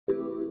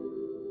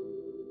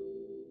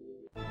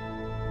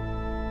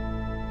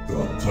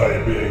The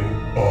typing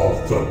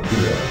of the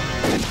dead.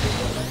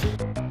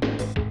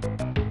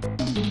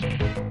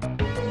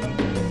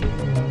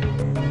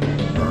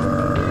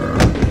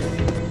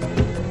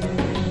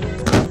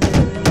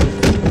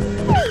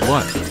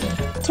 What?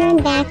 Turn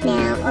back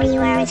now, or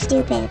you are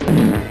stupid.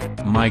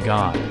 My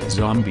god,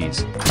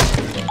 zombies.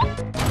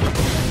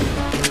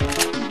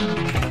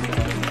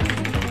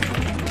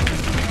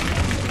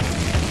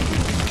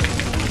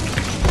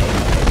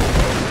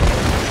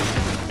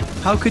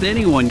 How could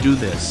anyone do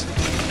this?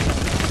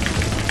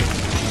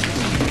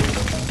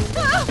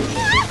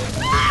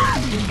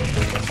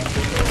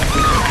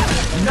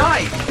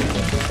 Knife!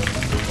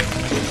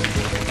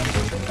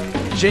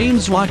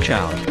 James, watch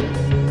out.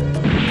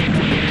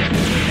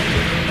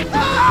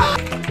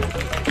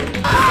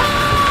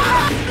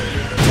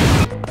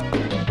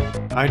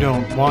 I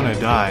don't want to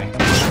die.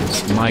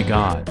 My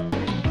god.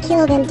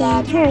 Kill them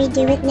dead. Hurry,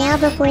 do it now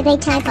before they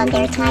type on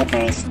their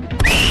typers.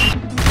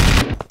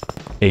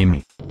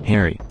 Amy.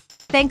 Harry.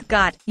 Thank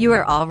God, you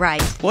are all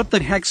right. What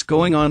the heck's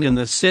going on in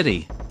the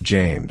city?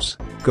 James,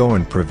 go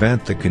and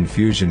prevent the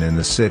confusion in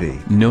the city.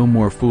 No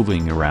more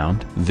fooling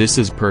around, this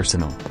is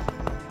personal.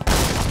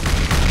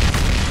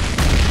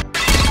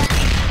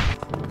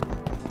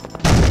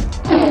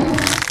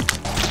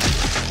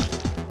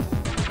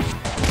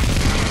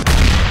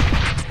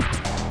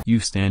 You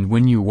stand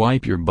when you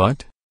wipe your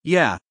butt?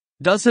 Yeah,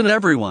 doesn't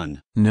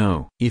everyone?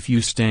 No, if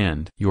you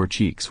stand, your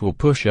cheeks will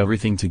push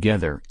everything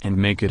together and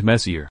make it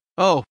messier.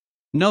 Oh,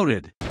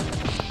 noted.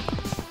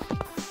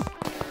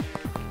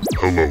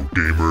 Hello,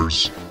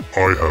 gamers.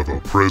 I have a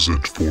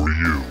present for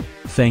you.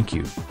 Thank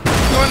you.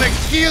 Gonna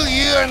kill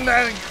you and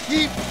I'll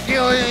keep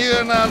killing you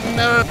and I'll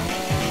never...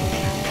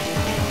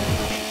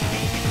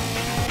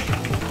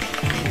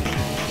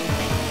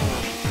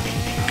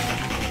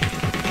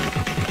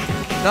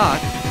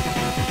 Doc?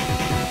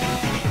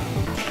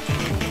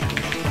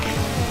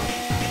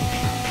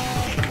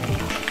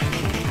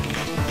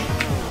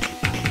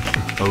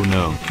 Oh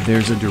no,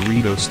 there's a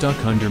Dorito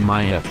stuck under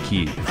my F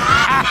key.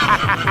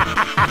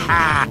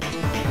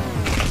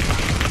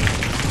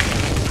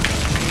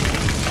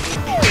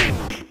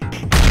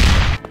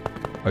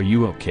 Are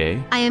you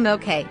okay? I am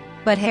okay,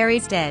 but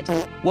Harry's dead.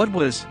 What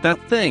was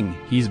that thing?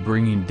 He's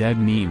bringing dead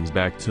memes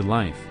back to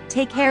life.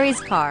 Take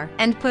Harry's car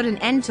and put an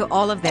end to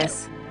all of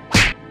this.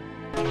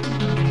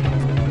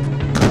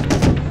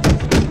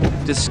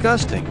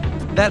 Disgusting.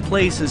 That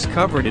place is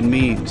covered in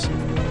memes.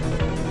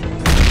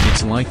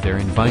 It's like they're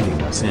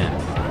inviting us in.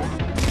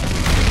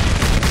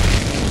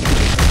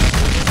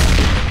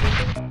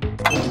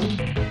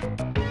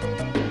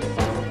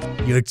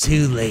 You're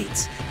too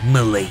late,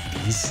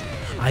 m'ladies.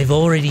 I've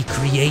already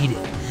created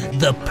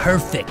the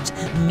perfect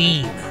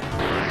meme.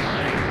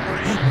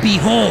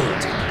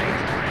 Behold!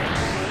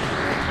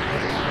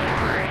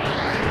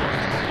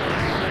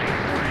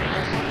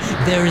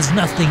 There is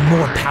nothing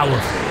more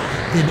powerful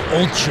than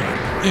Ultra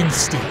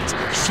Instinct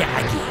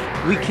Shaggy.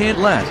 We can't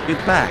let it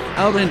back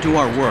out into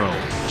our world.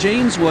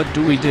 James, what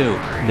do we do?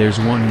 There's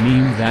one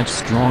meme that's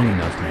strong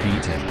enough to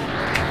beat him.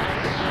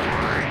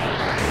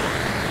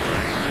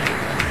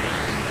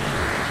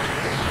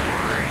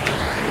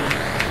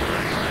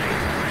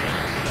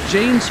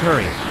 James,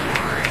 hurry.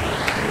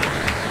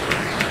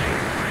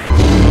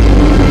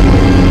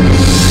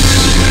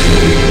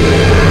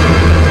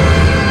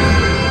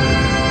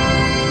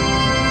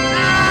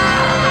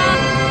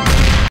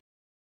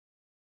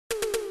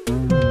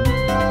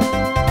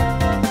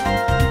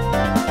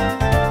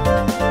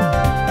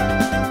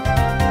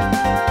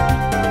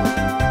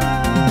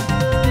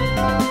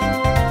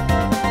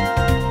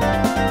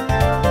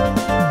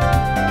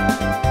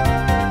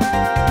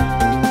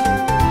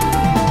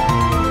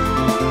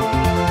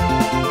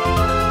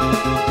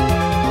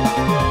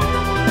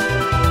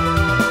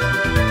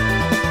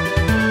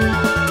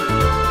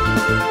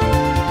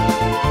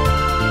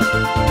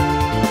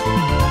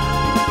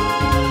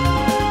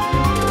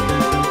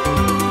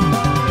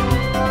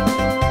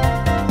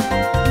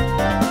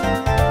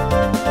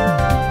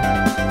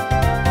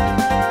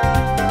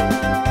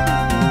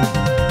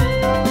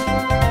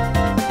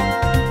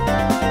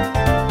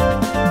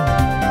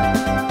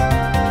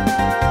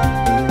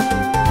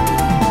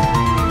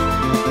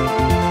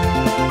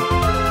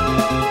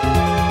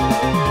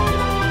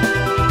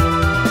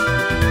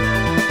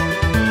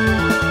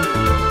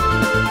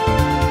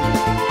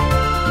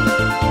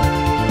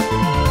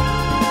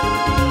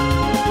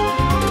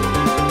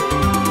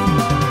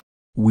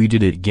 We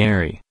did it,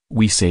 Gary.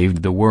 We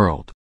saved the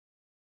world.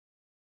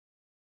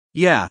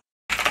 Yeah,